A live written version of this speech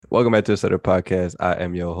Welcome back to the Sutter Podcast. I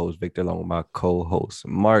am your host, Victor, along with my co-host,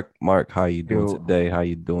 Mark. Mark, how you doing Yo, today? How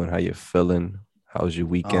you doing? How you feeling? How's your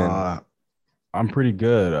weekend? uh, I'm pretty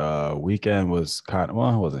good. Weekend was it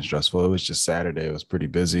wasn't stressful. It was just Saturday. It was pretty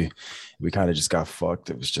busy. We kind of just got fucked.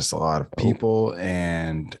 It was just a lot of Oh, people,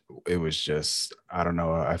 and it was just, I don't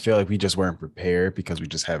know. I feel like we just weren't prepared because we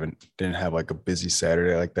just didn't have like a busy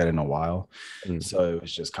Saturday like that in a while. mm. So it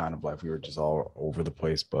was just kind of like we were just all over the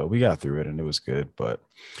place, but we got through it and it was good. But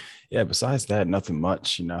yeah, besides that, nothing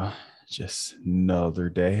much. Just another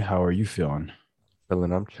day. How are you feeling?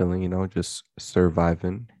 Feeling I'm chilling, just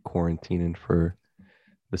surviving, quarantining for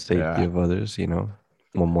the safety Yeah. of others,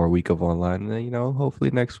 one more week of online. And then, hopefully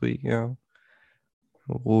next week,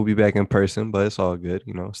 we'll be back in person, but it's all good,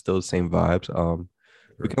 still the same vibes.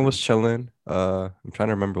 Weekend was chilling. I'm trying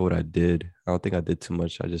to remember what I did. I don't think I did too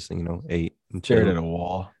much. I just, ate and Stared chilled. at a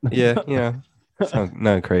wall. Yeah, sounds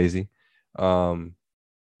not crazy. Um,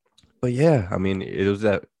 but yeah, I mean, it was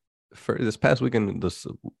that for this past weekend,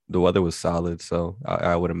 the weather was solid, so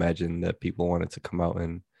I would imagine that people wanted to come out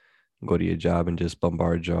and go to your job and just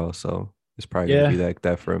bombard y'all. So it's probably gonna be Yeah. like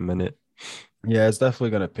that for a minute. Yeah, it's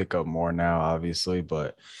definitely going to pick up more now, obviously.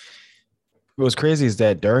 But what was crazy is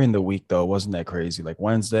that during the week, though, it wasn't that crazy. Like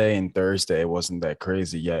Wednesday and Thursday, it wasn't that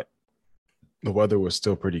crazy yet. The weather was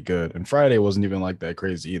still pretty good. And Friday wasn't even like that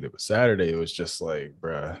crazy either. But Saturday, it was just like,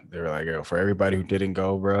 bruh, they were like, yo, for everybody who didn't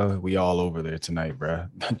go, bruh, we all over there tonight, bruh.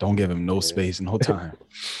 Don't give him no Yeah. space, no time.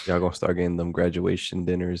 Y'all gonna start getting them graduation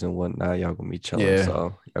dinners and whatnot. Y'all gonna be chilling, Yeah.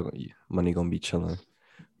 so money gonna be chilling.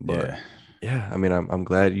 But Yeah. yeah, I mean, I'm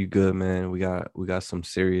glad you good, man. We got some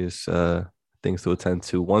serious things to attend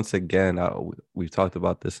to. Once again, we've talked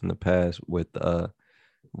about this in the past with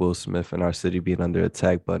Will Smith and our city being under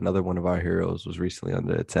attack, but another one of our heroes was recently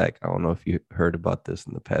under attack. I don't know if you heard about this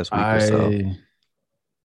in the past week or so. I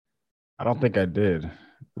I don't think I did.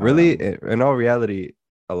 Really, Um, in all reality,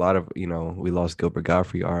 a lot of we lost Gilbert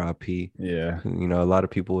Godfrey, RIP. yeah. A lot of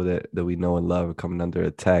people that we know and love are coming under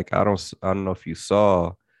attack. I don't know if you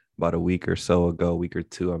saw about a week or so ago, a week or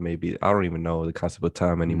two, or maybe I don't even know the concept of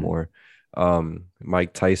time Mhm. anymore.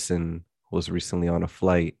 Mike Tyson was recently on a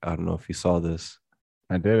flight. I don't know if you saw this.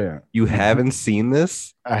 I didn't. You haven't seen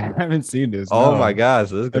this? I haven't seen this. Oh my No. gosh,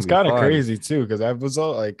 this is It's gonna be kind of fun. crazy too, because I was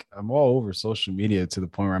all like, I'm all over social media to the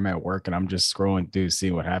point where I'm at work and I'm just scrolling through,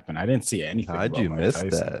 seeing what happened. I didn't see anything How'd about you Mike miss Tyson.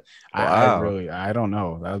 that? I Wow. really, I don't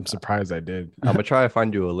know. I'm surprised I did. I'm gonna try to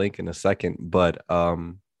find you a link in a second, but I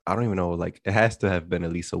don't even know. Like, it has to have been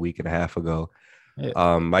at least a week and a half ago.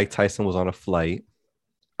 Yeah. Mike Tyson was on a flight,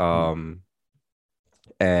 Hmm. um,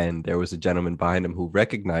 and there was a gentleman behind him who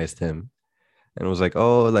recognized him and was like,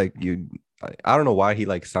 "Oh, like you." I don't know why he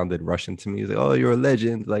like sounded Russian to me. He's like, "Oh, you're a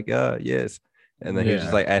legend." Like, yes. And then he was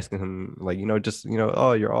just Yeah. like asking him, like, just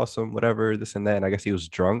 "Oh, you're awesome," whatever, this and that. And I guess he was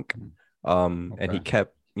drunk. And he Okay.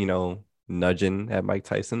 kept, nudging at Mike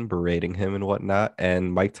Tyson, berating him and whatnot.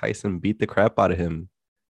 And Mike Tyson beat the crap out of him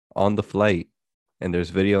on the flight. And there's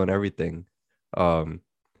video and everything. Um,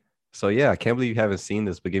 so yeah, I can't believe you haven't seen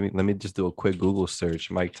this, but let me just do a quick Google search.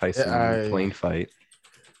 Mike Yeah, Tyson I plane fight.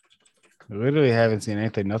 literally haven't seen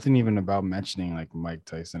anything, nothing even about mentioning like Mike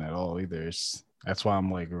Tyson at all either. That's why I'm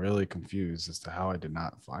like really confused as to how I did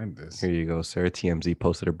not find Here this. you go, sir. TMZ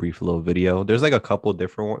posted a brief little video. There's like a couple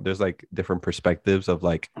different there's like different perspectives of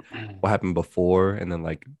like what happened before and then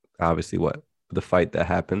like obviously what the fight that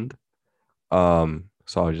happened.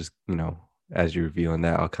 So I'll just, as you're reviewing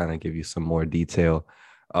that, I'll kind of give you some more detail.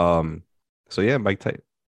 Um, so yeah, Mike Tyson,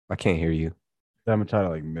 I can't hear you. I'm gonna try to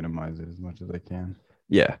like minimize it as much as I can.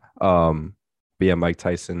 Yeah. But yeah, Mike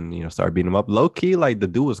Tyson, started beating him up. Low key, like the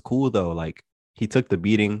dude was cool though. Like he took the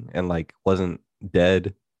beating and like wasn't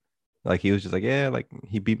dead. Like he was just like, yeah, like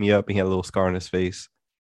he beat me up and he had a little scar on his face.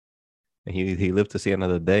 And he lived to see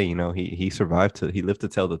another day, he survived he lived to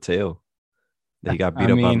tell the tale that he got I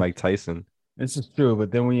beat up by mean, Mike Tyson. this is true,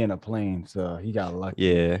 but then we in a plane, so he got lucky.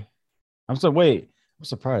 Yeah. I'm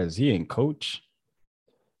surprised he ain't coach.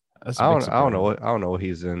 That's a I big don't I don't know surprise. what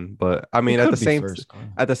he's in, but I He mean could be first class.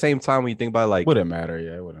 at the same time when you think about like Wouldn't matter.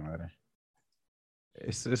 Yeah, it wouldn't matter.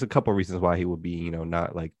 it's a couple of reasons why he would be,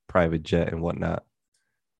 not like private jet and whatnot.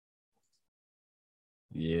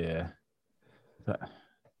 Yeah.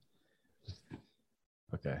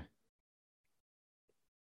 Okay.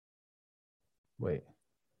 Wait.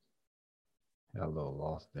 Got a little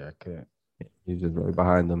lost there. I couldn't. He's just right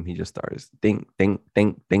behind them. He just starts think, think,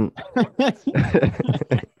 think, think.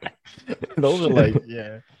 Those are like,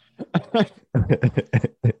 yeah.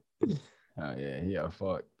 Oh yeah, yeah,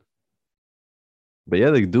 fuck. But yeah,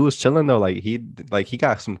 the dude was chilling though. Like he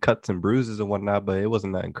got some cuts and bruises and whatnot, but it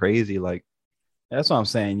wasn't nothing crazy. Like That's what I'm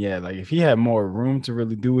saying. Yeah, like if he had more room to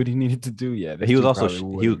really do what he needed to do, yeah, this He was dude also probably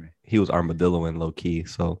wouldn't. he was armadillo in low key,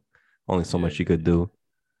 so only so Yeah, much you could do.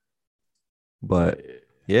 yeah, But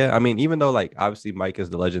yeah, I mean, even though like obviously Mike is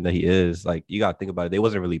the legend that he is, like you gotta think about it, they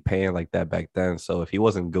wasn't really paying like that back then. So if he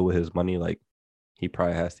wasn't good with his money, like he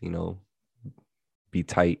probably has to, be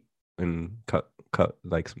tight and cut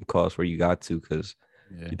like some costs where you got to, because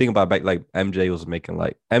yeah. you think about back like MJ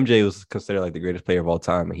was considered like the greatest player of all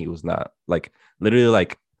time, and he was not. Like literally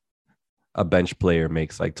like a bench player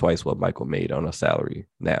makes like twice what Michael made on a salary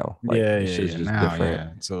now. Like Yeah, it's yeah, just, yeah. just Now, different.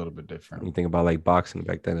 yeah, it's a little bit different. You think about like boxing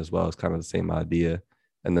back then as well, it's kind of the same idea.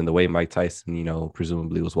 And then the way Mike Tyson,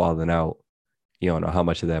 presumably was wilding out, you don't know how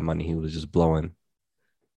much of that money he was just blowing,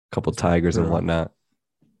 a couple This is tigers and true. whatnot.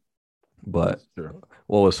 But That's true.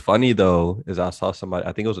 what was funny though is I saw somebody,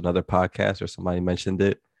 I think it was another podcast or somebody mentioned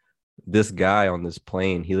it. This guy on this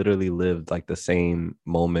plane, he literally lived like the same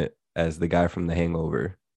moment as the guy from The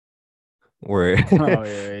Hangover, where Oh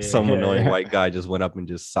yeah, some yeah, annoying yeah, white guy just went up and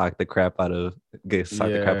just socked the crap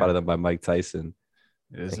yeah. out of them by Mike Tyson,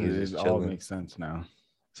 This and he's is just it all chilling. makes sense now.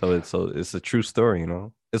 So it's a true story.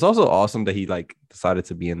 It's also awesome that he like decided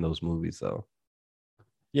to be in those movies though.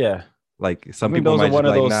 Yeah, Like I some mean, people those are might just one be of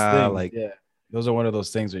like, those nah, things. like Yeah, those are one of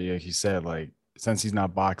those things where you said like, since he's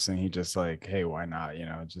not boxing, he just like, hey, why not?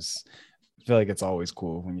 Just feel like it's always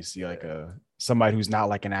cool when you see like a somebody who's not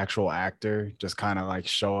like an actual actor just kind of like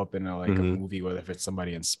show up in a mhm. movie, whether if it's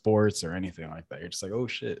somebody in sports or anything like that. You're just like, oh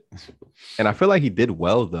shit. And I feel like he did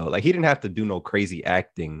well though. Like he didn't have to do no crazy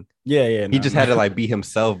acting. Yeah, yeah, He no, just no. had to like be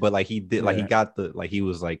himself, but like he did, like he Yeah, got the like he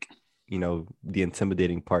was like, the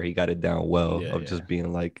intimidating part. He got it down well yeah, of yeah. just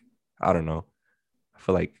being like, I don't know. I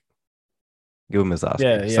feel like give him his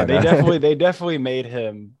Yeah, Oscar. yeah, Sign they out. definitely they definitely made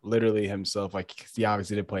him literally himself. Like he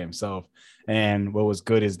obviously did play himself. And what was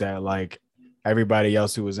good is that like everybody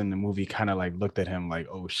else who was in the movie kind of like looked at him like,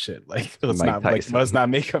 oh shit, like Mike let's Tyson. not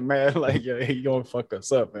make him mad. Like, yeah, he gonna fuck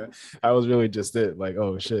us up, man. I was really just it, like,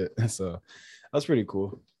 oh shit. So that's pretty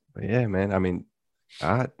cool. But yeah, man. I mean,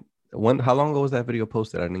 I how long ago was that video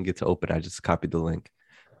posted? I didn't get to open. I just copied the link.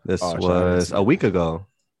 This Oh shit, I didn't was see a it. week ago.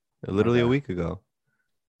 Literally a Okay. week ago.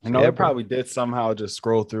 So yeah, It bro. probably did somehow just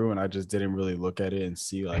scroll through and I just didn't really look at it and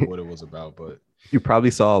see like what it was about. But You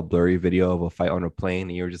probably saw a blurry video of a fight on a plane,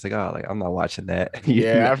 and you were just like, "Oh, like I'm not watching that."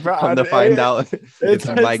 yeah, Come to find out, it's it's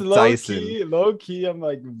it's Mike low Tyson. key, low key. I'm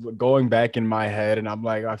like going back in my head, and I'm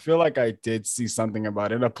like, I feel like I did see something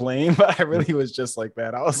about it in a plane, but I really was just like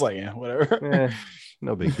that. I was like, yeah, whatever. Eh,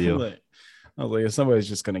 no big deal. Like, I was like, if somebody's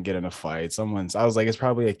just gonna get in a fight, I was like, it's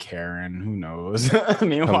probably a Karen. Who knows?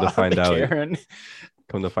 Come to Meanwhile, find the out, Karen,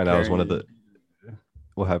 it was one of Karen. the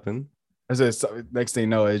what happened. I said, so, next thing you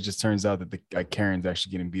know, it just turns out that the Karen's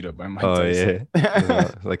actually getting beat up by Mike Oh Tyson.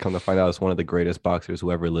 yeah, like come to find out, it's one of the greatest boxers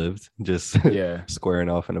who ever lived, just Yeah, squaring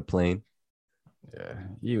off in a plane. yeah,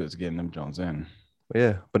 he was getting them Jones in.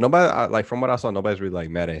 Yeah, but nobody like from what I saw, nobody's really like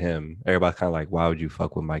mad at him. Everybody's kind of like, why would you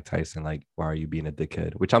fuck with Mike Tyson? Like, why are you being a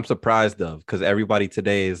dickhead? Which I'm surprised of, because everybody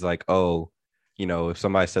today is like, oh, if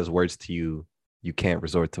somebody says words to you, you can't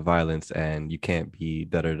resort to violence and you can't be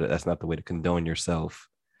better. That's not the way to condone yourself.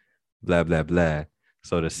 Blah blah blah.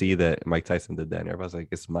 So to see that Mike Tyson did that, and everybody's like,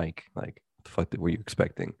 it's Mike. Like, what the fuck were you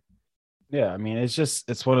expecting? Yeah, I mean,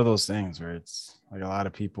 it's one of those things where it's like a lot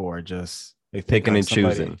of people are just they think Picking like and somebody,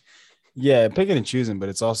 choosing. yeah, picking and choosing, but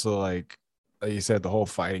it's also like you said, the whole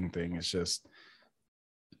fighting thing is just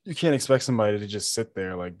you can't expect somebody to just sit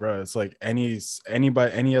there like, bro. It's like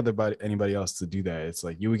anybody else to do that. It's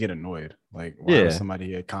like you would get annoyed. Like, why was Yeah,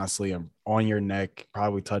 somebody constantly on your neck,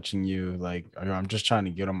 probably touching you? Like, I'm just trying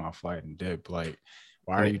to get on my flight and dip. Like,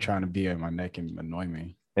 why are and you trying to be on my neck and annoy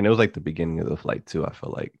me? it was like the beginning of the flight too. I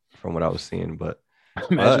feel like from what I was seeing, but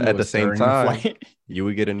Imagine it at the was same during the time, flight. you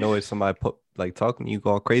would get annoyed somebody put like talking to you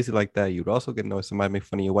go all crazy like that. You'd also get annoyed somebody make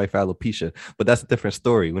fun of your wife alopecia. But that's a different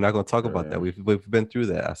story. We're not gonna talk about that. Yeah. We've been through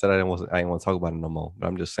that. I said I didn't want to talk about it no more. But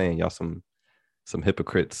I'm just saying y'all some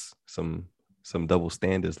hypocrites, some double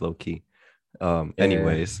standards, low key. Yeah.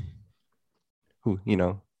 Anyways, who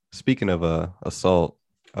speaking of assault,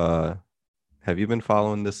 uh have you been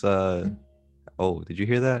following this oh, did you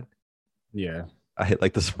hear that? Yeah. I hit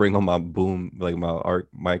like the spring on my boom, like my arc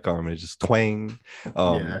mic arm, and it just twang.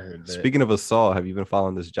 Yeah, I heard that. Speaking of assault, have you been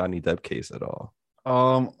following this Johnny Depp case at all?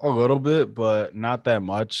 A little bit, but not that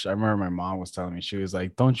much. I remember my mom was telling me, she was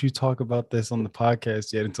like, "Don't you talk about this on the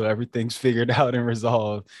podcast yet until everything's figured out and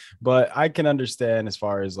resolved." But I can understand as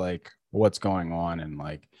far as like what's going on and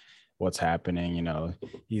like what's happening.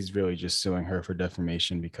 He's really just suing her for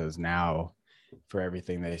defamation because now for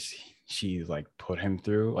everything that she's like put him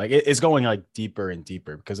through. Like it's going like deeper and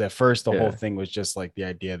deeper, because at first the whole Yeah. thing was just like the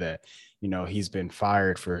idea that, he's been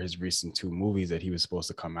fired for his recent 2 movies that he was supposed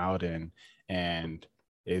to come out in, and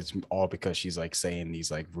it's all because she's like saying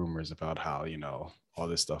these like rumors about how, all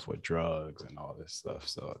this stuff with drugs and all this stuff.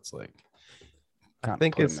 So it's like I kind of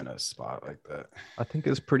think put it's him in a spot like that. I think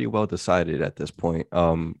it's pretty well decided at this point.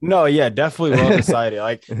 No, yeah, definitely well decided.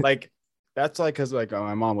 Like that's like, because like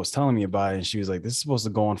my mom was telling me about it, and she was like, "This is supposed to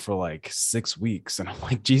go on for like 6 weeks," and I'm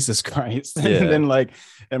like, "Jesus Christ!" And Yeah. then like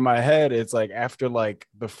in my head, it's like after like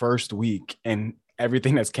the first week and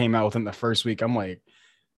everything that's came out within the first week, I'm like,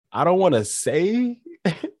 I don't want to say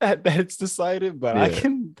that it's decided, but I Yeah.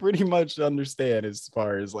 can pretty much understand as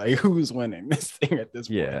far as like who's winning this thing at this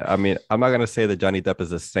point. Yeah. I mean, I'm not gonna say that Johnny Depp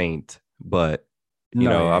is a saint, but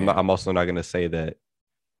No, I'm yeah. not, I'm also not gonna say that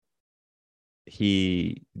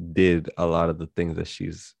he did a lot of the things that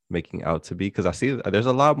she's making out to be, because I see there's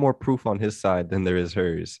a lot more proof on his side than there is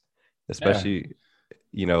hers, Yeah. especially,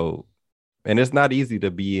 you know, and it's not easy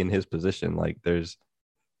to be in his position. Like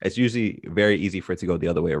it's usually very easy for it to go the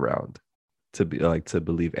other way around, to be like to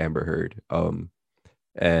believe Amber Heard.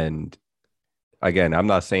 And again, I'm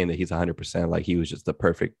not saying that he's 100% like he was just the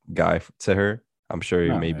perfect guy to her. I'm sure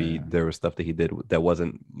No, maybe yeah. there was stuff that he did that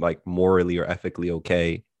wasn't like morally or ethically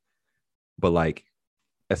okay, but like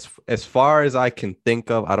as far as I can think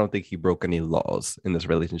of, I don't think he broke any laws in this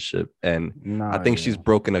relationship, and I No, think she's yeah.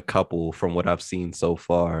 broken a couple from what I've seen so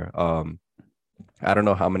far. I don't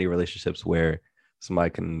know how many relationships where somebody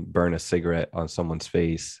can burn a cigarette on someone's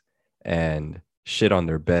face and shit on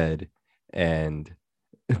their bed and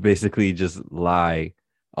basically just lie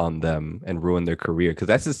on them and ruin their career, because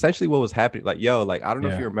that's essentially what was happening. Like, yo, like I don't know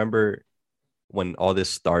if Yeah. you remember when all this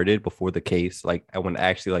started before the case, like when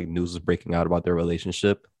actually like news was breaking out about their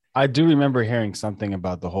relationship. I do remember hearing something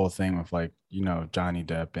about the whole thing with like, Johnny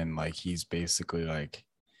Depp, and like he's basically like,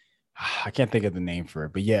 I can't think of the name for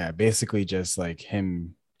it, but yeah, basically just like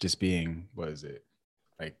him just being, what is it?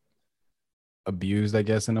 Like abused, I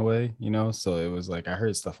guess, in a way, So it was like I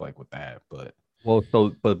heard stuff like with that, but Well,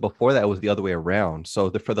 so but before that it was the other way around. So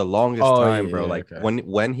for the longest oh time, yeah, bro, yeah, like okay.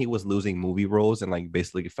 when he was losing movie roles and like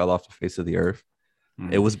basically fell off the face of the earth,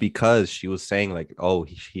 it Mhm, was because she was saying like, oh,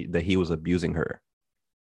 that he was abusing her.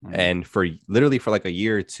 mhm. And for literally for like a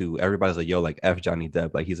year or two, everybody's like, yo, like F Johnny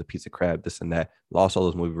Depp, like he's a piece of crap, this and that. Lost all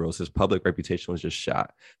those movie roles. His public reputation was just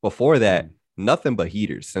shot. Before that, Mhm. nothing but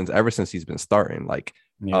heaters ever since he's been starting. Like,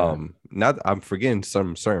 Yeah. not I'm forgetting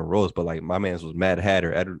some certain roles, but like my man's was Mad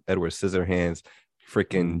Hatter, Edward Scissorhands,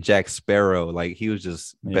 freaking Mhm. Jack Sparrow. Like he was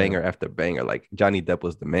just Yeah. banger after banger. Like Johnny Depp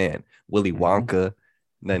was the man. Willy Mhm. Wonka.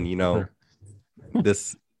 Then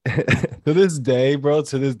this To this day, bro,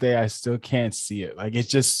 to this day, I still can't see it. Like it's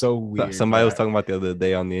just so weird, somebody but was talking about the other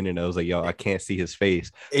day on the internet. I was like, yo, I can't see his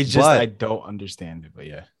face. it's just I But don't understand it. But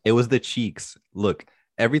yeah. it was the cheeks. Look,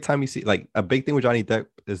 every time you see like a big thing with Johnny Depp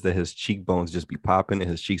is that his cheekbones just be popping and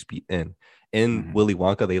his cheeks be in. In Mhm. Willy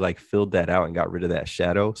Wonka, they like filled that out and got rid of that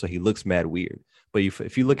shadow, so he looks mad weird. But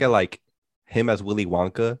if you look at like him as Willy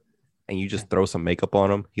Wonka and you just throw some makeup on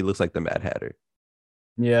him, he looks like the Mad Hatter.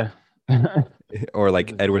 Yeah. Or That like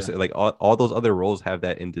is Edward, true. like all those other roles have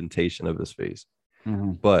that indentation of his face.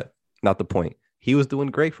 Mhm. But not the point. He was doing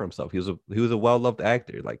great for himself. He was a well loved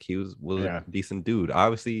actor. Like he was a Yeah. decent dude.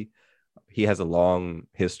 Obviously, he has a long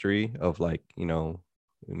history of like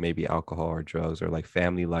maybe alcohol or drugs or like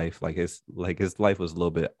family life. Like his life was a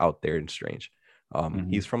little bit out there and strange. Mhm.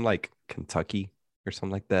 He's from like Kentucky or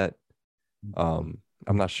something like that. I'm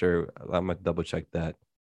not sure. I'm gonna double check that.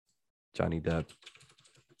 Johnny Depp.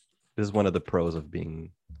 This is one of the pros of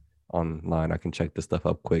being online. I can check this stuff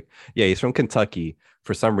up quick. Yeah, he's from Kentucky.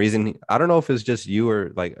 For some reason, I don't know if it's just you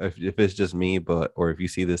or like if it's just me, but or if you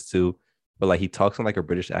see this too, but like he talks in like a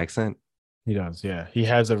British accent. He does, yeah. He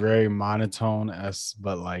has a very monotone S,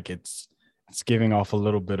 but like it's giving off a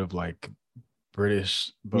little bit of like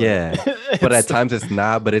British, but Yeah, but at it's times it's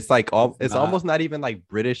not. But it's like it's it's not. almost not even like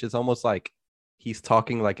British. It's almost like he's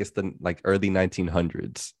talking like it's the like early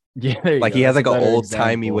 1900s. Yeah, there you Like go. he has That's a like an better old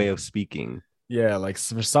timey way example. of speaking. Yeah, like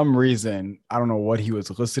for some reason, I don't know what he was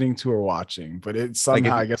listening to or watching, but it Like somehow,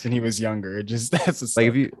 if I you guess when he was younger, it just that's a like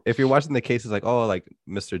if stuck. you if you're watching the cases like, oh, like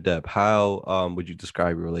Mr. Depp, how would you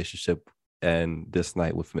describe your relationship and this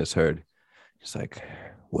night with Miss Heard? It's like,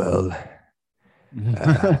 well,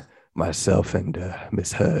 uh, myself and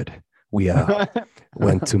Miss Heard, we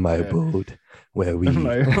went to my Yeah. abode where we.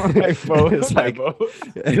 My it's boat, my like, boat.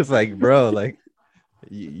 it's like, bro, like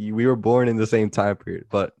we were born in the same time period.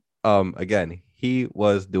 But again, he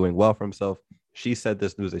was doing well for himself. She said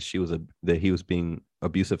this news that that he was being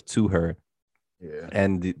abusive to her, Yeah.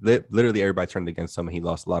 And literally everybody turned against him. And he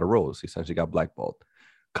lost a lot of roles. He essentially got blackballed.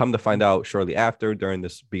 Come to find out shortly after, during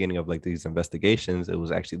this beginning of like these investigations, it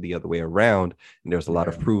was actually the other way around. And there was a lot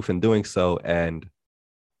of Yeah. proof in doing so. And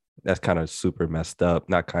that's kind of super messed up.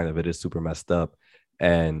 Not kind of, it is super messed up.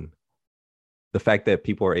 And the fact that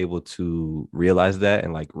people are able to realize that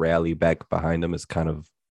and like rally back behind them is kind of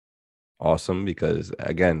awesome because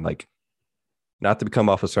again, like not to become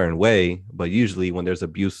off a certain way, but usually when there's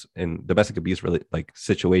abuse in domestic abuse really like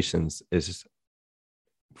situations is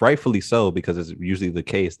rightfully so because it's usually the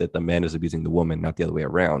case that the man is abusing the woman, not the other way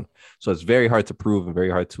around. So it's very hard to prove and very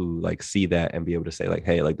hard to like see that and be able to say like,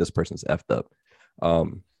 hey, like this person's effed up.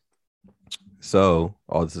 Um, so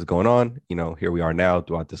all this is going on, you know, here we are now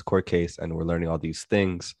throughout this court case, and we're learning all these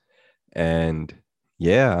things. And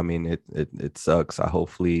yeah, I mean, it sucks.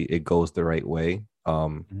 Hopefully it goes the right way.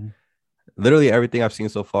 Mhm. Literally everything I've seen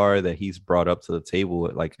so far that he's brought up to the table,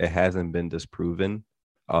 like it hasn't been disproven.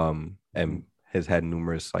 And has had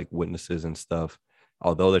numerous like witnesses and stuff.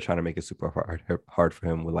 Although they're trying to make it super hard for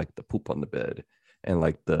him with like the poop on the bed and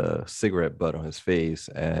like the cigarette butt on his face.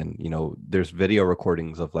 And you know, there's video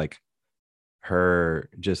recordings of like her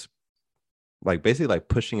just like basically like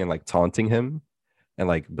pushing and like taunting him and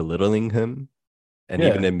like belittling him and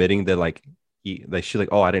even Yeah. admitting that like she's like,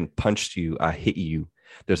 oh, I didn't punch you, I hit you.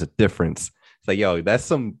 There's a difference. It's like, yo, that's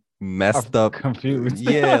some I'm messed up. confused.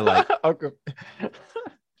 Yeah, like, I'm conf-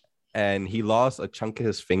 and he lost a chunk of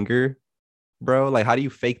his finger, bro. Like, how do you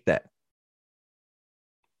fake that?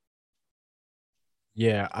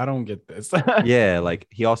 yeah, I don't get this. Yeah, like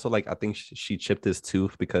he also like I think she chipped his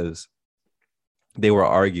tooth because they were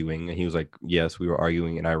arguing, and he was like, yes, we were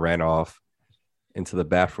arguing, and I ran off into the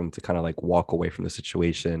bathroom to kind of like walk away from the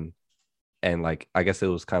situation. And like I guess it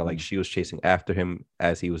was kind of like she was chasing after him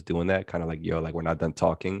as he was doing that, kind of like, yo, like we're not done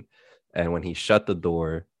talking. And when he shut the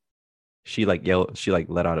door, she like yelled, she like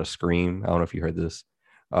let out a scream. I don't know if you heard this.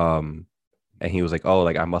 Um, and he was like, oh,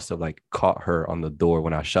 like I must have like caught her on the door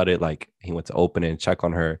when I shut it. Like he went to open it and check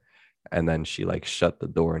on her, and then she like shut the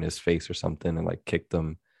door in his face or something and like kicked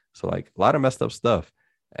him. So like a lot of messed up stuff.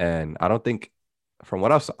 And I don't think from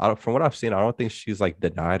what I've seen, I don't think she's like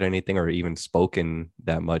denied anything or even spoken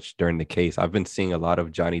that much during the case. I've been seeing a lot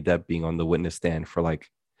of Johnny Depp being on the witness stand for like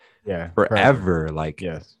Yeah, forever. forever.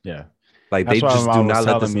 Yes, yeah. Like they That's why my just do mom was not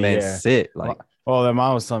let telling this me, man yeah. sit. Like, Well, the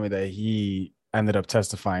mom was telling me that he ended up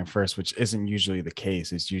testifying first, which isn't usually the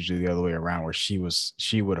case. It's usually the other way around, where she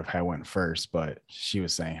would have had went first, but she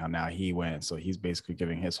was saying how now he went, so he's basically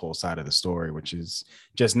giving his whole side of the story, which is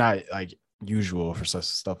just not like usual for such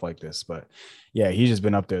stuff like this. But yeah, he's just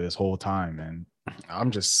been up there this whole time, and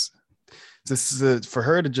I'm just for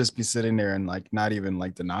her to just be sitting there and like not even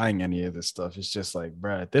like denying any of this stuff. It's just like,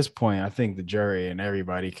 bruh, at this point I think the jury and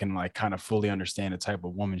everybody can like kind of fully understand the type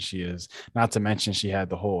of woman she is. Not to mention she had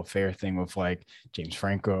the whole affair thing with like James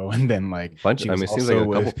Franco, and then like bunch. she I mean, was it seems like also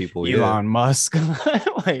a couple with people. Yeah, Elon Musk.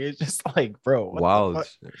 Like it's just like, bro, what the wild.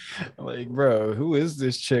 fuck? Like, bro, who is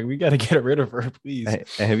this chick? We got to get rid of her, please. And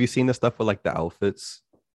have you seen the stuff with like the outfits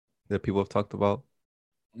that people have talked about?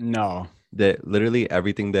 No. That literally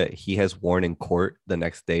everything that he has worn in court, the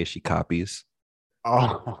next day she copies,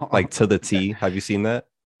 Oh, like to the T. Have you seen that?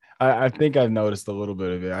 I think I've noticed a little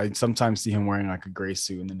bit of it. I sometimes see him wearing like a gray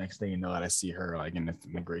suit, and the next thing you know, that I see her like in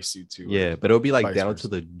the gray suit too. Yeah, but it'll be like Vice down to versa.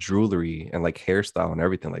 the jewelry and like hairstyle and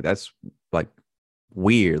everything. Like that's like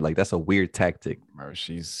weird. Like that's a weird tactic. Bro,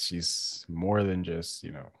 she's more than just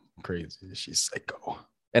crazy. She's psycho.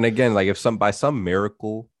 And again, like if some by some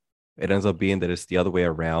miracle it ends up being that it's the other way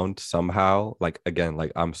around somehow, like again,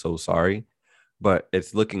 like I'm so sorry, but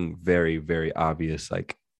it's looking very, very obvious,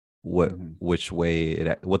 like Mhm. which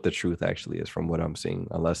way what the truth actually is from what I'm seeing,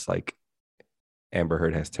 unless like Amber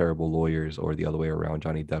Heard has terrible lawyers or the other way around,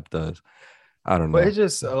 Johnny Depp does. I don't But it's know.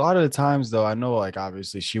 just a lot of the times though, I know like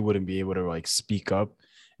obviously she wouldn't be able to like speak up,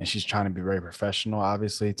 and she's trying to be very professional,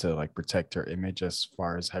 obviously, to like protect her image as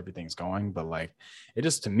far as everything's going. But like it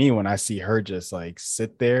just to me, when I see her just like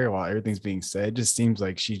sit there while everything's being said, it just seems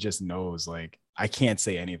like she just knows like I can't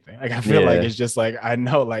say anything. Like I feel like Yeah. it's just like I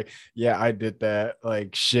know, like, yeah, I did that.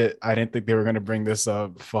 Like shit, I didn't think they were gonna bring this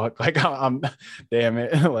up. Fuck. Like I'm damn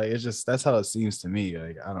it. Like it's just that's how it seems to me.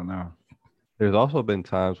 Like, I don't know. There's also been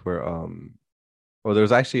times where well,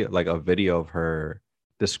 there's actually like a video of her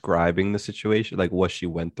describing the situation, like what she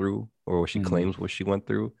went through or what she Mhm. claims what she went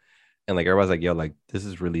through. And like everybody's like, yo, like this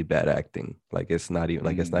is really bad acting. Like it's not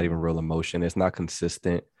even Mhm. real emotion. It's not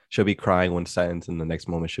consistent. She'll be crying one sentence and the next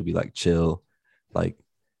moment she'll be like chill. Like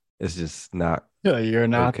it's just not Yeah, you're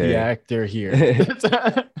not the okay. actor here.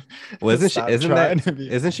 Well, isn't she Stop trying to be.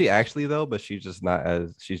 isn't she actually though? But she's just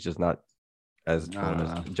not as I known don't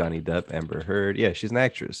as know. Johnny Depp, Amber Heard. Yeah, she's an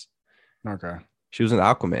actress. Okay. She was in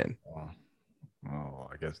Aquaman. Oh,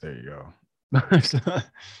 I guess there you go.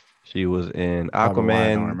 She was in Probably why I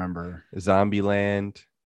don't Aquaman, remember. Zombieland,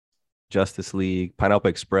 Justice League, Pineapple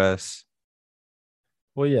Express,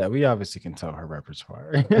 Well, yeah, we obviously can tell her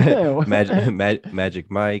repertoire.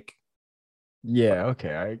 Magic Mike, Yeah,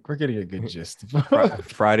 okay. We're getting a good gist.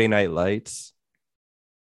 Friday Night Lights.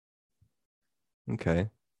 Okay.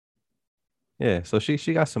 Yeah, so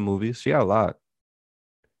she got some movies. She got a lot.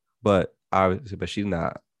 But she's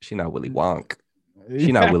not Willy Wonk.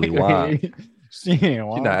 She not Willy Wonk. Exactly. She ain't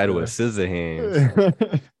She not Edward Wonka.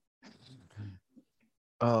 Scissorhands.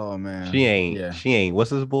 Oh man. Yeah. She ain't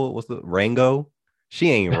what's this bull? What's the Rango? She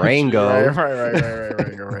ain't Right, Rango.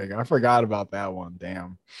 right. I forgot about that one.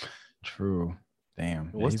 Damn. True. Damn. Yeah,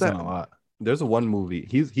 What's he's that? done a lot. There's a one movie.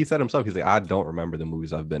 He said himself, he's like, I don't remember the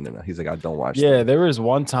movies I've been in. He's like, I don't watch Yeah, them. there was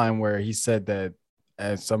one time where he said that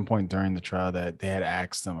at some point during the trial that they had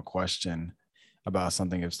asked him a question about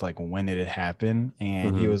something. It's like, when did it happen?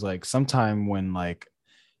 And he Mhm. was like, sometime when like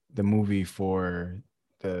the movie for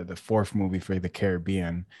the fourth movie for the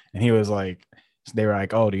Caribbean. And he was like, they were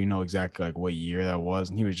like, oh, do you know exactly like what year that was?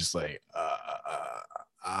 And he was just like,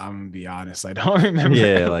 I'm gonna be honest, I don't remember.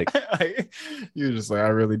 Yeah, like he was just like, I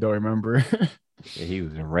really don't remember. yeah, he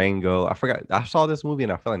was in Rango. I forgot. I saw this movie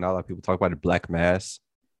and I feel like not a lot of people talk about it. Black Mass.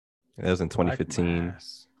 It was in 2015.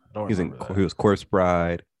 Mass. I don't He was in remember that. he was Corpse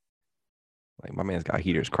Bride. Like my man's got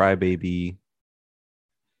Heaters Crybaby.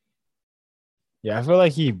 Yeah, I feel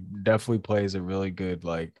like he definitely plays a really good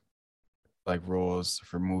like roles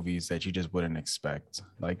for movies that you just wouldn't expect.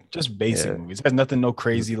 Like just basic Yeah. movies. It has nothing, no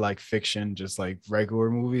crazy like fiction, just like regular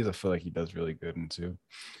movies. I feel like he does really good into.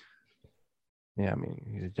 Yeah, I mean,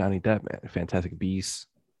 he's a Johnny Depp, man. Fantastic Beasts.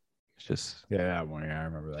 It's just Yeah, that one. Yeah, I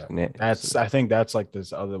remember that. nah, That's I think that's like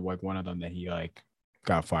this other like one of them that he like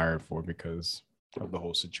got fired for because of the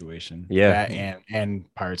whole situation. Yeah. That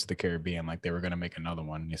and Pirates of the Caribbean. Like they were gonna make another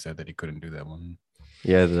one. He said that he couldn't do that one.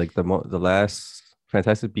 yeah, like the last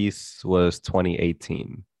Fantastic Beasts was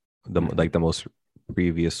 2018. The most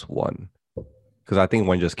previous one. Because I think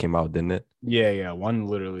one just came out, didn't it? Yeah. One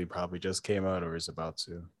literally probably just came out or is about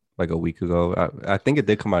to. Like a week ago. I think it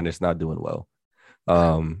did come out and it's not doing well.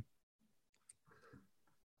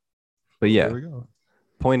 But yeah, There we go.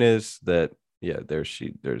 point is that yeah,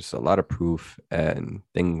 there's a lot of proof and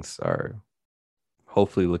things are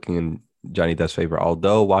hopefully looking in Johnny Depp's favor.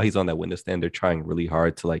 Although while he's on that witness stand, they're trying really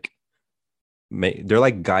hard to like they're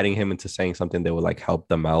like guiding him into saying something that would like help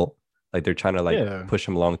them out. Like they're trying to like push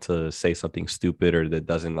him along to say something stupid or that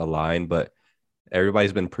doesn't align. But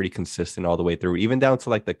everybody's been pretty consistent all the way through, even down to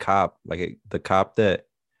like the cop that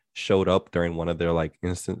showed up during one of their like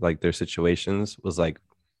their situations was like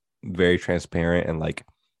very transparent and like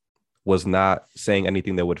was not saying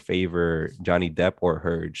anything that would favor Johnny Depp or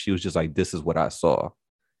Heard. She was just like, this is what I saw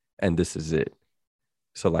and this is it.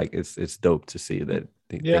 So like it's dope to see that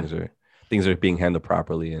things are being handled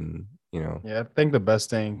properly. And Yeah, I think the best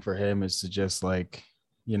thing for him is to just like,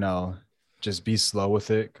 just be slow with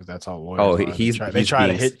it because that's how lawyers oh are.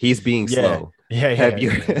 he's being slow. Have you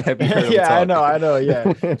heard him talk? I know.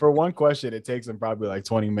 Yeah. For one question, it takes him probably like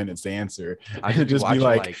 20 minutes to answer. I should just be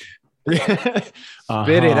like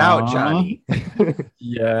spit it out, Johnny.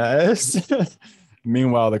 Yes.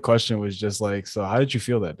 Meanwhile, the question was just like, so how did you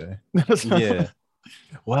feel that day? Yeah.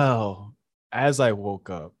 Well, as I woke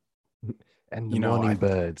up and the morning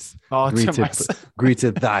birds greeted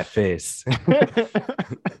greeted thy face.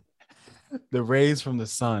 The rays from the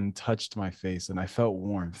sun touched my face and I felt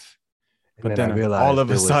warmth. But then then I realized all of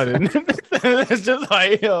a sudden, it's just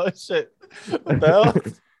like, shit. What the hell?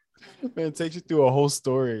 Man, it takes you through a whole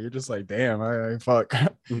story. You're just like, damn, I fuck.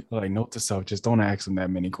 Like, note to self, just don't ask him that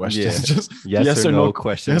many questions. Yeah. Just yes or no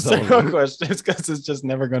questions. Yes or no questions, because it's just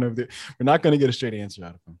never gonna be. We're not gonna get a straight answer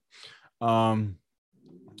out of him.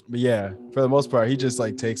 But yeah, for the most part, he just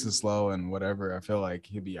like takes it slow and whatever. I feel like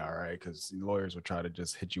he'll be all right because lawyers will try to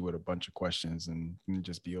just hit you with a bunch of questions and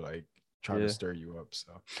just be like try to stir you up.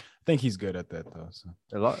 So I think he's good at that though. So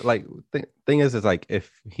a lot like thing is like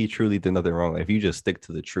if he truly did nothing wrong, if you just stick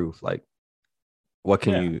to the truth, like what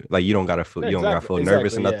can you like? You don't gotta feel you don't gotta feel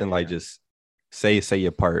nervous and nothing. Like just say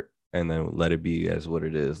your part and then let it be as what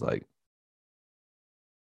it is. Like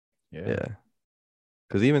yeah,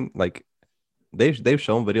 because even like. They've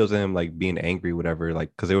shown videos of him like being angry, whatever. Like,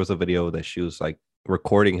 because there was a video that she was like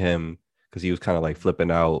recording him because he was kind of like flipping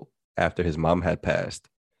out after his mom had passed,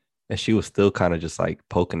 and she was still kind of just like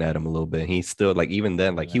poking at him a little bit. And he still like even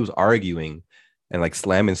then like he was arguing and like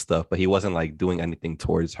slamming stuff, but he wasn't like doing anything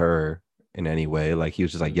towards her in any way. Like he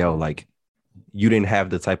was just like, yo, like you didn't have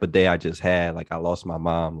the type of day I just had. Like I lost my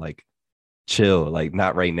mom. Like chill. Like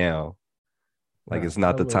not right now. Like Bruh, it's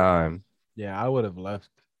not the time. I would have left.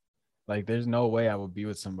 Like, there's no way I would be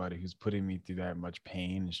with somebody who's putting me through that much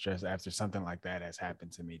pain and stress after something like that has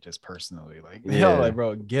happened to me, just personally. Like, Yeah. like,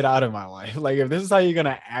 bro, get out of my life. Like, if this is how you're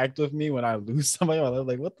gonna act with me when I lose somebody in my life,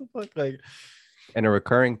 like, what the fuck? Like, And a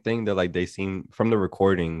recurring thing that like they seem from the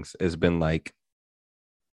recordings has been like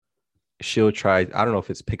she'll try. I don't know if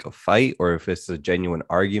it's pick a fight or if it's a genuine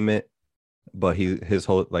argument, but his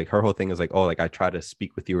whole like her whole thing is like, oh, like I try to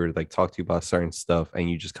speak with you or like talk to you about certain stuff, and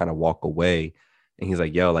you just kind of walk away. And he's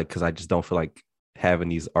like, yo, like, because I just don't feel like having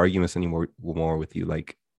these arguments anymore more with you.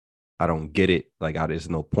 Like, I don't get it. Like, there's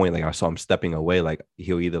no point. Like, I saw him stepping away. Like,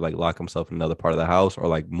 he'll either like lock himself in another part of the house or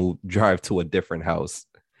like drive to a different house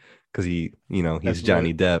because he's that's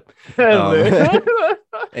Johnny lit. Depp. That's lit.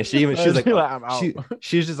 And she's like, I'm out.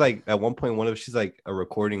 she's just like at one point she's like a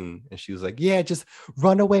recording and she was like, yeah, just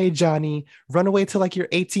run away, Johnny, run away to like your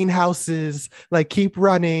 18 houses, like keep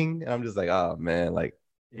running. And I'm just like, oh man, like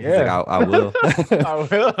he's like, Yeah, I will. I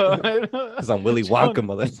will. Because I'm Willy Wonka,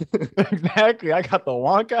 mother. Exactly. I got the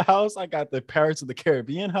Wonka house. I got the Pirates of the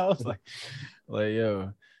Caribbean house. Like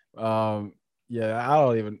yo, yeah. I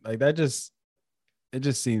don't even like that. It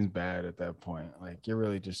just seems bad at that point. Like you're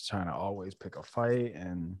really just trying to always pick a fight,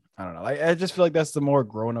 and I don't know. Like I just feel like that's the more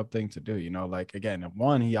grown up thing to do. Like again,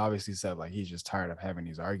 one, he obviously said like he's just tired of having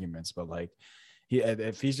these arguments, but like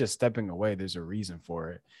if he's just stepping away, there's a reason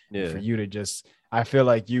for it. Yeah. And for you to just, I feel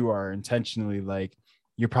like you are intentionally like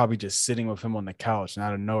you're probably just sitting with him on the couch, and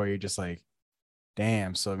out of nowhere you're just like,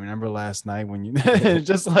 damn. So remember last night when you it's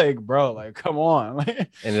just like, bro, like come on. And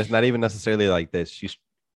it's not even necessarily like that.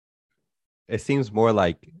 It seems more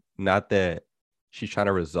like not that she's trying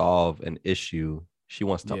to resolve an issue. She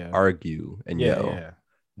wants to argue and yell.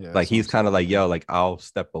 Yeah, like he's kind of like, yo, like I'll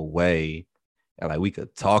step away and like we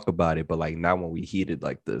could talk about it, but like not when we heated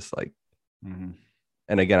like this. Like, and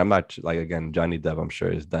again, I'm not like, again, Johnny Depp, I'm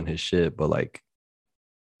sure has done his shit, but like,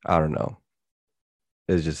 I don't know.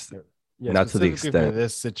 It's just not to the extent for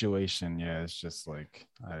this situation. Yeah, it's just like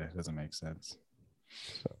it doesn't make sense.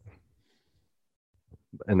 So.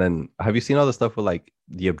 And then have you seen all the stuff with like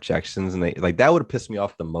the objections and like that would piss me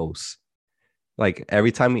off the most. Like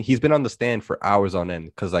every time he's been on the stand for hours on end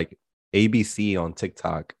because like ABC on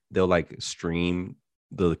TikTok, they'll like stream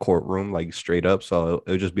the courtroom like straight up. So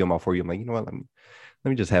it'll just be on my For You. I'm like, you know what? Let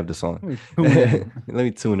me just have this on. Let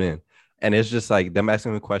me tune in. And it's just like them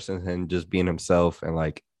asking him questions and just being himself. And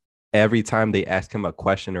like every time they ask him a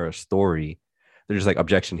question or a story, they're just like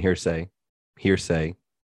objection, hearsay,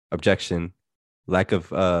 objection, lack of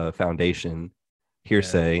foundation,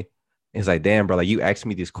 hearsay. Yeah. It's like, damn, bro, like you asked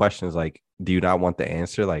me these questions, like, do you not want the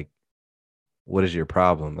answer? Like, what is your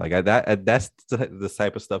problem? Like that's the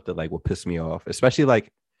type of stuff that like will piss me off, especially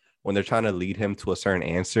like when they're trying to lead him to a certain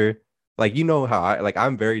answer. Like, you know how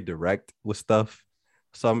I'm very direct with stuff.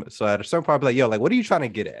 So at a certain point, I'll be like, yo, like, what are you trying to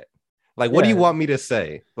get at? Like, what do you want me to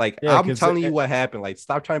say? Like, I'm telling you what happened. Like,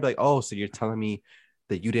 stop trying to be like, oh, so you're telling me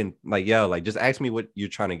that you didn't like, yo, like, just ask me what you're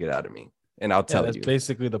trying to get out of me. And I'll tell you. That's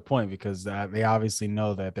basically the point, because they obviously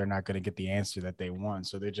know that they're not going to get the answer that they want.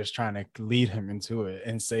 So they're just trying to lead him into it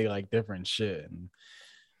and say like different shit. And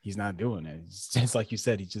he's not doing it. It's just like you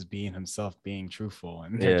said, he's just being himself, being truthful.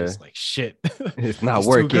 And they're just like, shit, it's not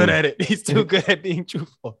working. Too good at it. He's too good at being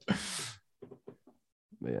truthful.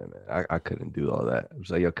 Yeah, man, I couldn't do all that. I was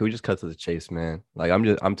like, yo, can we just cut to the chase, man? Like,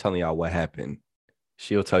 I'm telling y'all what happened.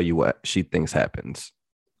 She'll tell you what she thinks happens.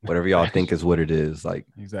 Whatever y'all think is what it is. Like,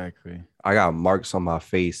 exactly. I got marks on my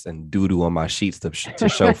face and doo-doo on my sheets to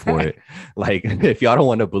show for it. Like, if y'all don't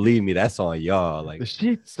want to believe me, that's on y'all. Like, the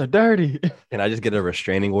sheets are dirty. Can I just get a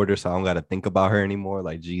restraining order so I don't got to think about her anymore?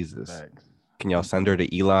 Like, Jesus. Facts. Can y'all send her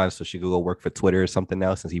to Elon so she could go work for Twitter or something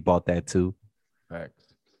now since he bought that too? Facts.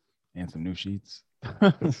 And some new sheets.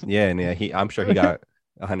 Yeah, and I'm sure he got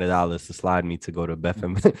 $100 to slide me to go to Bath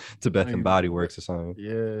and Body Works or something.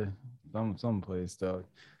 Yeah, some place though.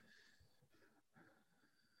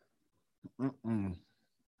 $100.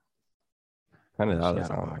 I don't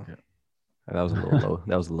know. That was a little low.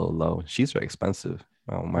 That was a little low. Sheets are expensive.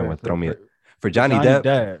 I might want to throw me for Johnny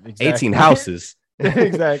Depp. Exactly. 18 houses.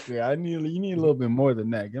 Exactly. You need a little bit more than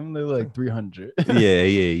that. Give him like 300. Yeah.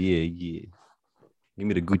 Give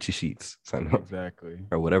me the Gucci sheets. Exactly.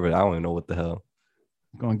 Or whatever. I don't even know what the hell.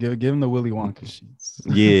 Going to give him the Willy Wonka sheets.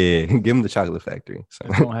 Yeah, give him the Chocolate Factory. So.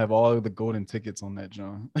 Don't have all of the golden tickets on that,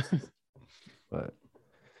 John. But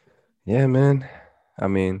yeah, man. I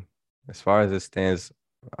mean, as far as it stands,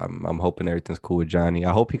 I'm hoping everything's cool with Johnny.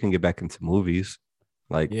 I hope he can get back into movies.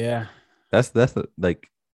 Like, yeah, that's like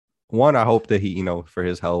one, I hope that he, for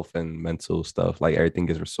his health and mental stuff, like everything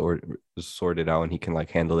gets sorted out and he can like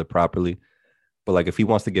handle it properly. But like if he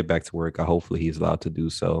wants to get back to work, hopefully he's allowed to do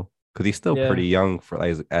so because he's still Yeah. pretty young for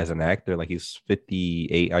like as an actor. Like he's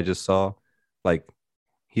 58. I just saw, like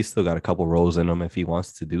he's still got a couple roles in him if he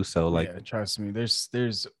wants to do so. Like Yeah, trust me.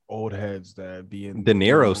 There's old heads that be in De doing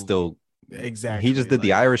Niro movie. still. He just Exactly. did The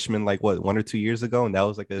Like Irishman like what 1 or 2 years ago, and that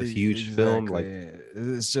was like a huge film. exactly. Like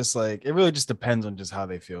It's just like it really just depends on just how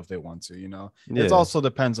they feel if they want to, you know. It yeah, also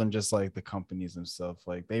depends on just like the companies and stuff.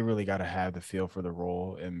 Like they really got to have the feel for the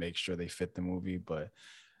role and make sure they fit the movie. But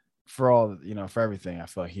for all for everything, I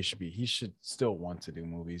feel like he should still want to do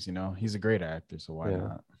movies. You know, he's a great actor, so why yeah.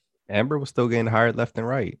 not? Amber was still getting hired left and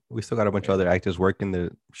right. We still got a bunch of Yeah. other actors working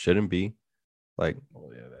that shouldn't be. Like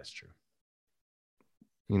Well, yeah, that's true.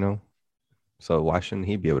 you know, so why shouldn't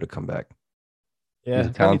he be able to come back? Yeah,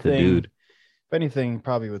 He's a talented dude. if anything,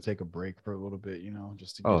 probably would take a break for a little bit,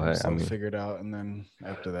 just to Oh, get I himself mean, figured out, and then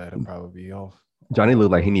after that, he'll probably be off. Johnny All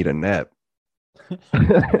looked like he good. need a nap.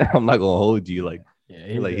 I'm not gonna hold you. Like, Yeah,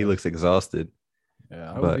 he looks exhausted.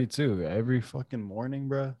 Yeah, I would But be too. Every fucking morning,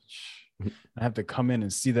 bro. I have to come in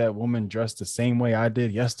and see that woman dressed the same way I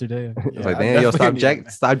did yesterday. it's like, Yeah, I damn, yo, definitely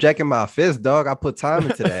need stop jacking my fist, dog. I put time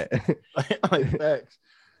into that. like facts.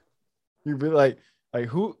 You'd be like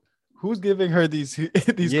who's giving her these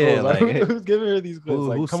these Yeah, clothes? Like, like who's giving her these clothes?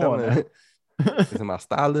 Like, who's come on selling? now. Is it my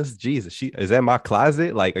stylist? Jesus, she is that my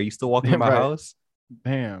closet? Like, are you still walking in my Right. house?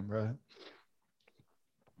 Damn, bro.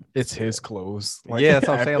 It's his clothes. Like Yeah, that's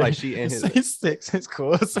what I'm saying. after Like she in his he sticks his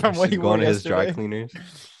clothes from what she's he wore going to his dry yesterday. cleaners.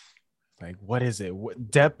 Like, what is it?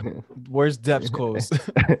 What Depp? Where's Depp's clothes?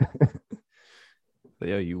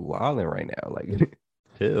 Yo, you wilding right now. Like,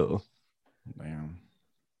 chill. Damn.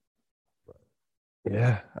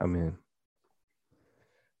 Yeah, I mean,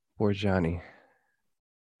 poor Johnny.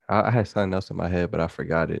 I had something else in my head, but I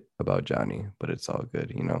forgot it about Johnny. But it's all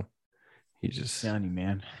good, He just, Johnny,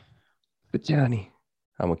 man. but Johnny,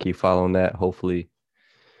 I'm gonna keep following that. Hopefully,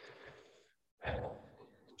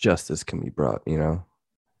 justice can be brought,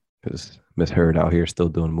 because Miss Heard out here still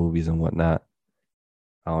doing movies and whatnot.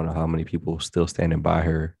 I don't know how many people still standing by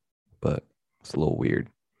her, but it's a little weird.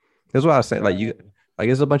 That's why I say, like,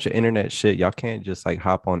 it's a bunch of internet shit. Y'all can't just like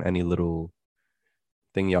hop on any little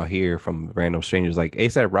thing y'all hear from random strangers. Like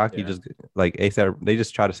ASAP Rocky just like ASAP, they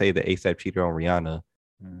just try to say that ASAP cheated on Rihanna.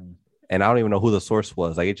 And I don't even know who the source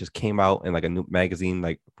was. Like it just came out in like a new magazine,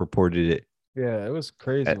 like reported it. Yeah, it was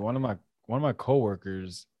crazy. One of my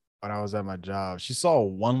coworkers, when I was at my job, she saw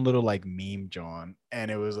one little like meme, John, and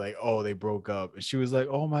it was like, oh, they broke up. And she was like,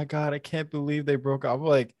 oh my God, I can't believe they broke up. I'm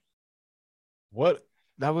like, what?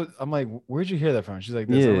 I'm like, where'd you hear that from? She's like,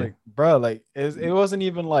 this. I'm like, bro, like it wasn't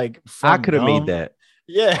even like I could have made that.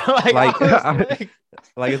 Yeah, like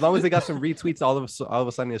as long as they got some retweets, all of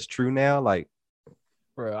a sudden it's true now. Like,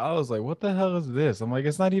 bro, I was like, what the hell is this? I'm like,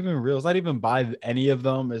 it's not even real. It's not even by any of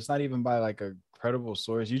them. It's not even by like a credible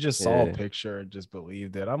source. You just saw a picture and just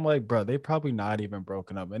believed it. I'm like, bro, they probably not even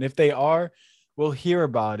broken up. And if they are, we'll hear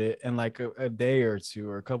about it in like a day or two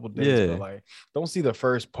or a couple days. But like, don't see the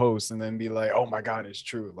first post and then be like, oh my God, it's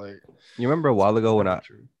true. Like, you remember a while ago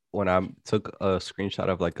when I took a screenshot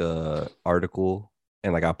of like a article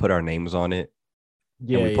and like I put our names on it.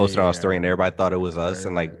 Yeah, and we posted on our story and everybody thought it was us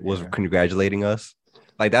and like was congratulating us.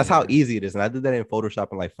 Like that's how easy it is. And I did that in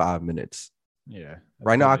Photoshop in like 5 minutes. Yeah.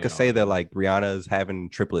 Right now I could say that like Rihanna is having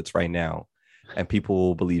triplets right now and people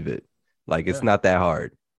will believe it. Like it's not that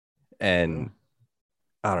hard. And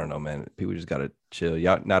I don't know, man. People just gotta chill.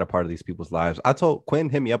 Y'all not a part of these people's lives. I told Quinn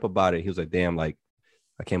hit me up about it. He was like, damn, like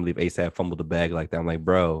I can't believe ASAP fumbled the bag like that. I'm like,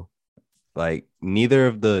 bro, like neither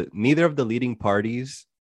of the leading parties,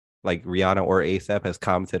 like Rihanna or ASAP, has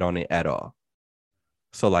commented on it at all.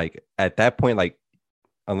 So like at that point, like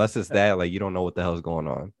unless it's that, like you don't know what the hell's going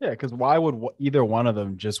on. Yeah, because why would either one of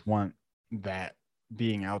them just want that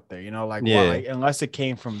being out there? Why? Unless it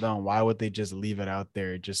came from them, why would they just leave it out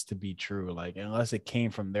there just to be true? Like unless it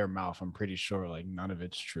came from their mouth, I'm pretty sure like none of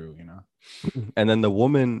it's true, And then the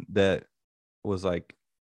woman that was like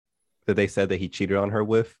that they said that he cheated on her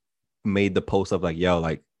with made the post of like, yo,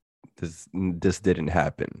 like this didn't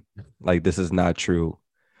happen. Like this is not true.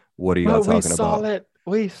 What are y'all talking about?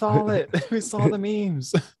 We saw it. We saw the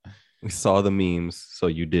memes. We saw the memes. So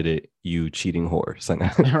you did it, you cheating whore.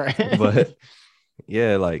 Right. But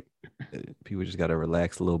yeah, like people just gotta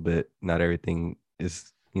relax a little bit. Not everything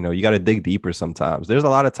is, you gotta dig deeper sometimes. There's a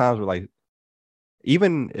lot of times where like,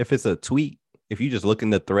 even if it's a tweet, if you just look in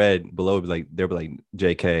the thread below, they'll be like,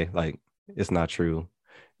 JK, like it's not true.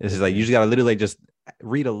 It's just like you just gotta literally just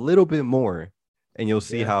read a little bit more and you'll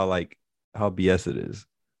see how BS it is.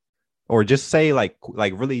 or just say like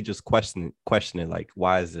really just question it, like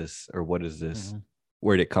why is this or what is this, Mhm.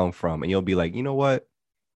 where'd it come from, and you'll be like, you know what,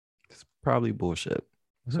 it's probably bullshit.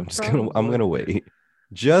 So I'm Probably, gonna wait,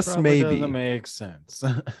 just probably doesn't maybe, make sense.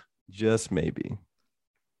 just maybe.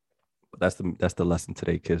 But that's the lesson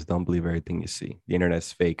today, kids. Don't believe everything you see. The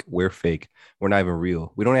internet's fake. We're fake. We're not even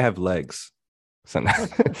real. We don't even have legs. So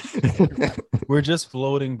We're just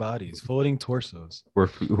floating bodies, floating torsos. we're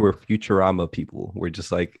Futurama people. We're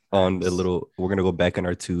just like on the Facts. little. We're gonna go back in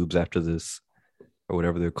our tubes after this, or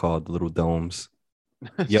whatever they're called, the little domes.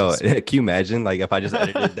 It's Yo, just can you imagine like if I just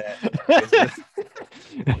edited that?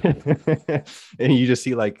 And you just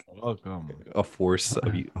see like welcome. a force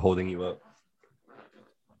of you holding you up.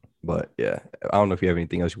 But yeah, I don't know if you have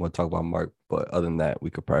anything else you want to talk about, Mark. But other than that, we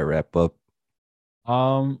could probably wrap up.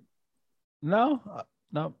 Um, no,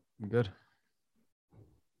 no, I'm good.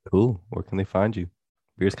 Cool. Where can they find you?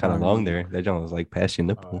 Beard's kind of Find long me. there. That John was like past your Oh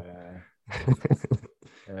nipple. yeah,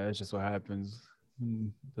 yeah. It's just what happens.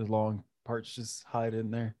 The long parts just hide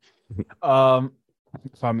in there. Um,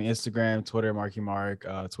 find me Instagram, Twitter, Marky Mark,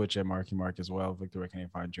 Twitch at Marky Mark as well. Victor, where can you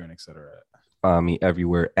find you and etc. Find me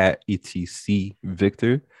everywhere at etc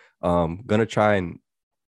Victor. Gonna try and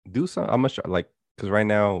do some. I'm gonna try, like, because right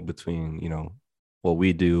now between what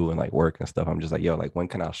we do and like work and stuff, I'm just like, yo, like when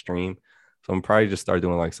can I stream? So I'm probably just start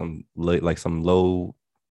doing like some low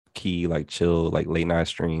key, like chill, like late night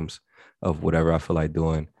streams of whatever I feel like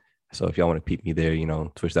doing. So if y'all want to peep me there,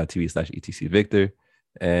 twitch.tv/etc Victor.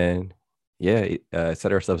 And yeah,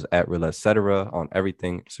 etc stuff's at real etc on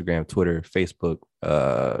everything: Instagram, Twitter, Facebook,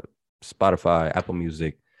 Spotify, Apple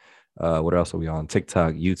Music. What else are we on?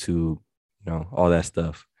 TikTok, YouTube, all that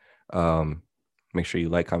stuff. Um, Make sure you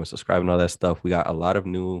like, comment, subscribe, and all that stuff. We got a lot of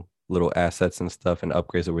new little assets and stuff and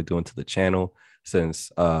upgrades that we're doing to the channel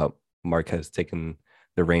since Mark has taken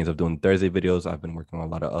the reins of doing Thursday videos. I've been working on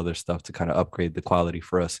a lot of other stuff to kind of upgrade the quality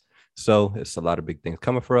for us. So it's a lot of big things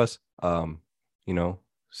coming for us. You know,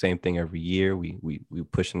 Same thing every year. We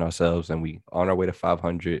pushing ourselves and we on our way to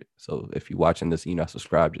 500. So if you're watching this, you're not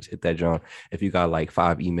subscribed, just hit that John. If you got like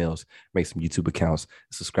 5 emails, make some YouTube accounts,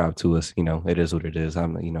 subscribe to us. It is what it is.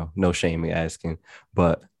 I'm no shame in asking,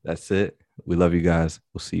 but that's it. We love you guys.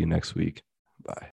 We'll see you next week. Bye.